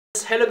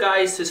Hello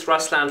guys, this is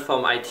Ruslan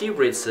from IT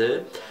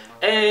Britzel,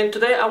 and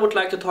today I would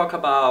like to talk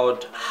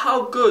about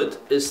how good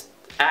is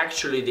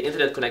actually the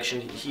internet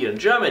connection here in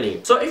Germany.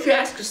 So if you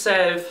ask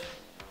yourself,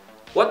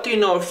 what do you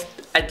know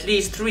at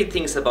least 3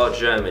 things about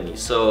Germany?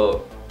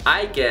 So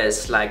I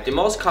guess like the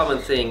most common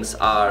things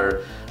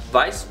are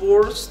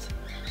Weisswurst,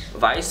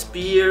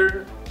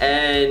 Weissbier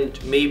and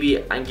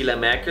maybe Angela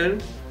Merkel.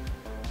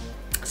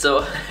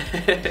 So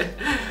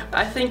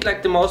I think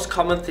like the most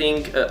common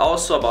thing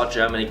also about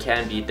Germany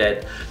can be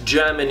that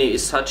Germany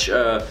is such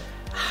a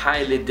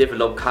highly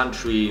developed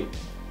country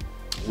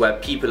where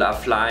people are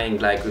flying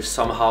like with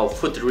somehow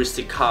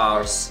futuristic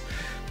cars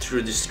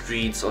through the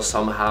streets or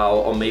somehow,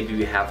 or maybe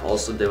we have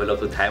also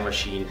developed a time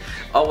machine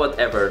or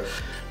whatever.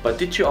 But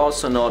did you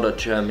also know that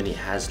Germany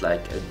has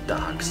like a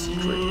dark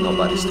secret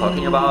nobody's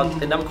talking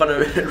about? And I'm gonna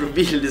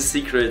reveal the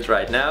secret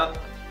right now.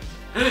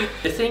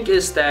 The thing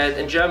is that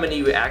in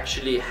Germany we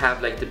actually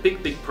have like the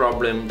big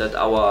problem that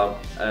our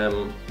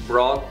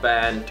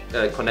broadband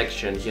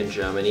connection here in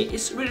Germany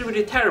is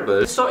really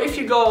terrible. So if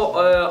you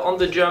go on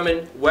the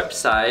German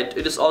website,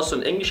 it is also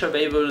in English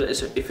available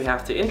if you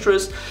have the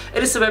interest.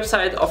 It is the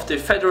website of the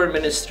Federal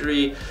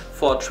Ministry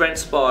for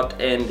Transport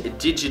and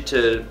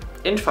Digital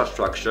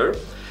Infrastructure,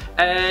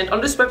 and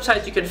on this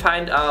website you can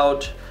find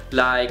out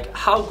like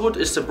how good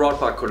is the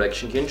broadband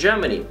connection here in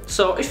Germany.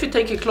 So if you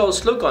take a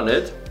close look on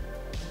it,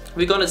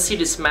 we're gonna see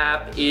this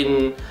map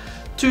in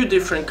 2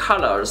 different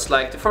colors.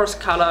 Like the first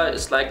color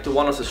is like the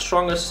one of the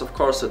strongest, of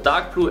course, the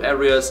dark blue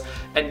areas,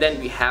 and then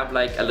we have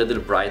like a little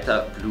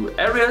brighter blue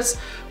areas,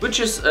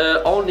 which is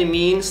only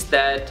means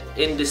that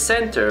in the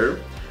center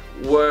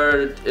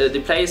where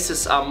the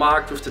places are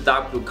marked with the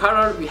dark blue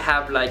color, we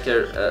have like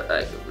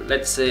a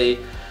let's say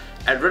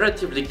a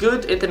relatively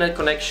good internet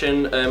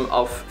connection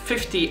of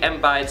 50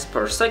 MB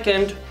per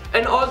second,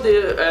 and all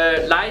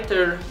the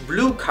lighter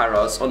blue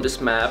colors on this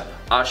map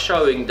are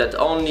showing that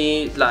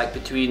only like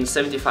between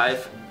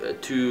 75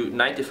 to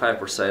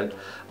 95%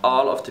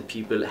 all of the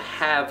people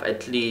have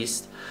at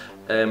least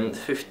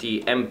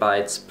 50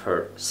 MB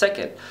per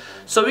second.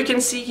 So we can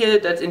see here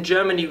that in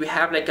Germany we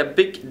have like a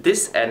big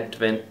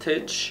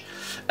disadvantage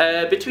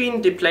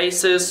between the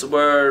places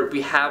where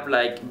we have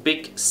like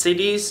big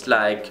cities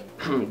like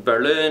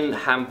Berlin,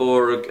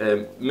 Hamburg,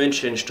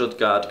 München,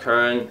 Stuttgart,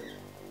 Köln.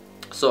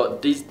 So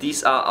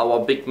these are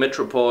our big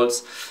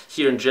metropoles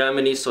here in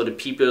Germany, so the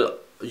people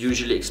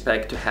usually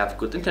expect to have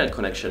good internet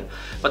connection.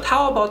 But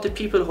how about the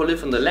people who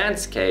live in the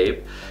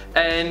landscape?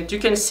 And you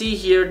can see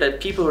here that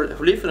people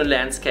who live in the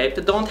landscape,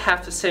 they don't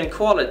have the same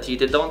quality,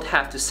 they don't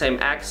have the same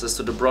access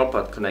to the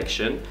broadband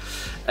connection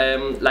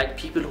like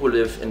people who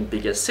live in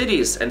bigger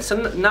cities. And so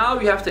now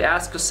you have to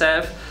ask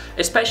yourself,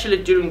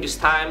 especially during these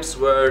times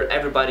where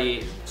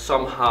everybody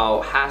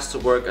somehow has to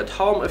work at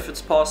home if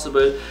it's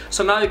possible.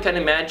 So now you can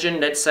imagine,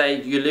 let's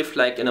say you live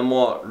like in a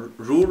more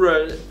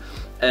rural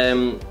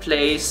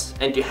place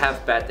and you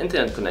have bad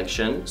internet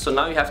connection. So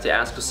now you have to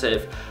ask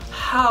yourself,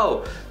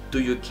 how do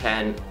you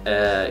can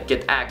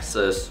get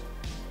access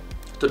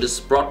to this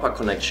broadband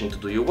connection to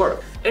do your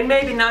work? And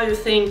maybe now you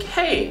think,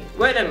 hey,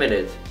 wait a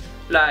minute,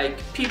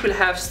 like people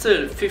have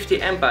still 50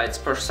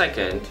 MB per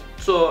second,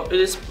 so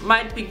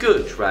might be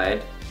good,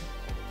 right?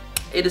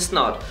 It is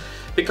not.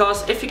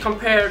 Because if you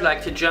compare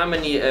like the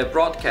Germany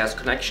broadcast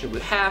connection we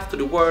have to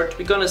the world,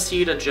 we're gonna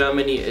see that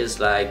Germany is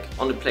like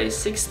on the place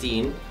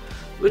 16,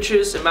 which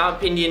is, in my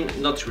opinion,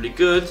 not really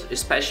good,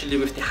 especially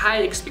with the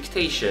high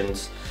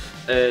expectations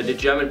the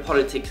German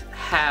politics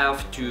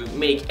have to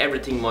make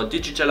everything more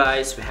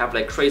digitalized. We have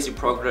like crazy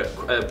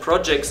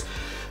projects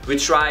we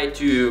try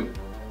to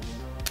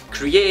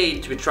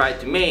create, we try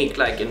to make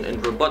like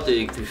in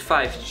robotics, with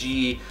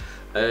 5G,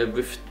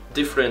 with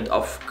different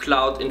of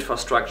cloud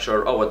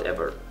infrastructure or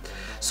whatever.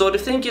 So the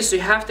thing is,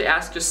 you have to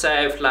ask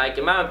yourself, like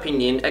in my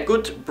opinion, a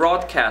good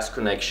broadcast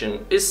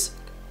connection is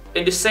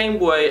in the same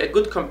way a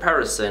good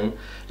comparison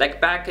like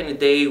back in the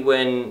day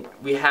when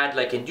we had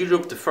like in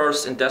Europe the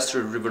first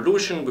industrial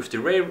revolution with the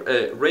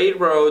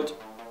railroad.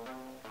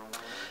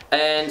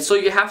 And so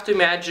you have to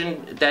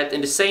imagine that in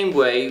the same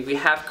way we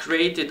have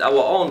created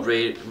our own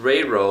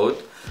railroad,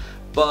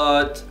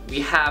 but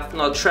we have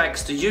no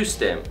tracks to use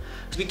them.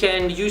 We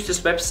can use this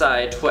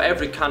website for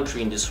every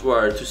country in this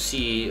world to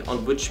see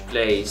on which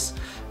place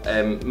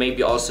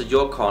maybe also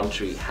your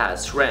country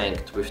has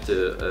ranked with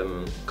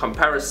the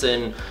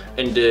comparison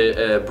in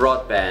the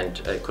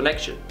broadband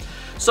connection.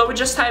 So we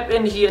just type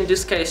in here, in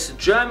this case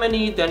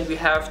Germany, then we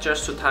have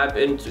just to type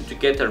in to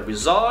get a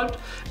result,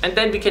 and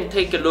then we can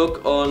take a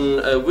look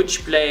on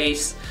which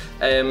place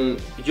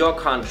your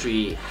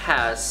country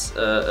has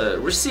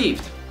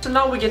received. So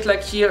now we get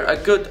like here a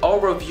good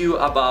overview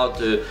about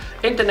the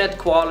internet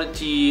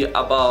quality,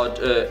 about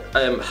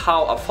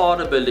how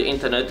affordable the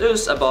internet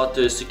is, about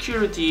the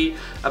security,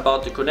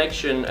 about the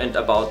connection, and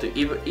about the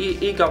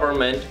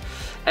e-government.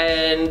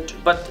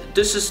 But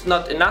this is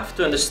not enough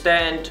to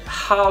understand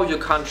how your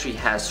country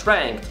has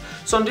ranked.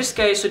 So in this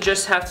case you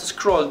just have to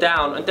scroll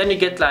down and then you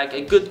get like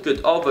a good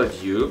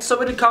overview. So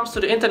when it comes to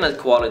the internet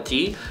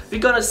quality, we're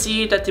gonna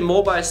see that the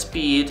mobile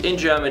speed in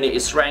Germany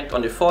is ranked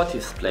on the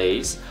 40th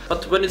place.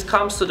 But when it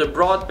comes to the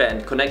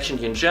broadband connection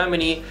here in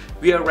Germany,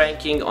 we are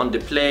ranking on the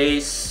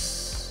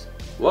place,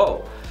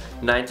 whoa,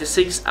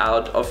 96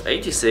 out of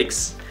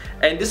 86.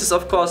 And this is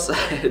of course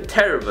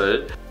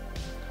terrible.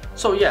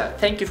 So yeah,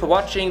 thank you for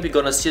watching. We're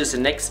gonna see us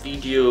in the next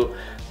video.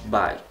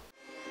 Bye.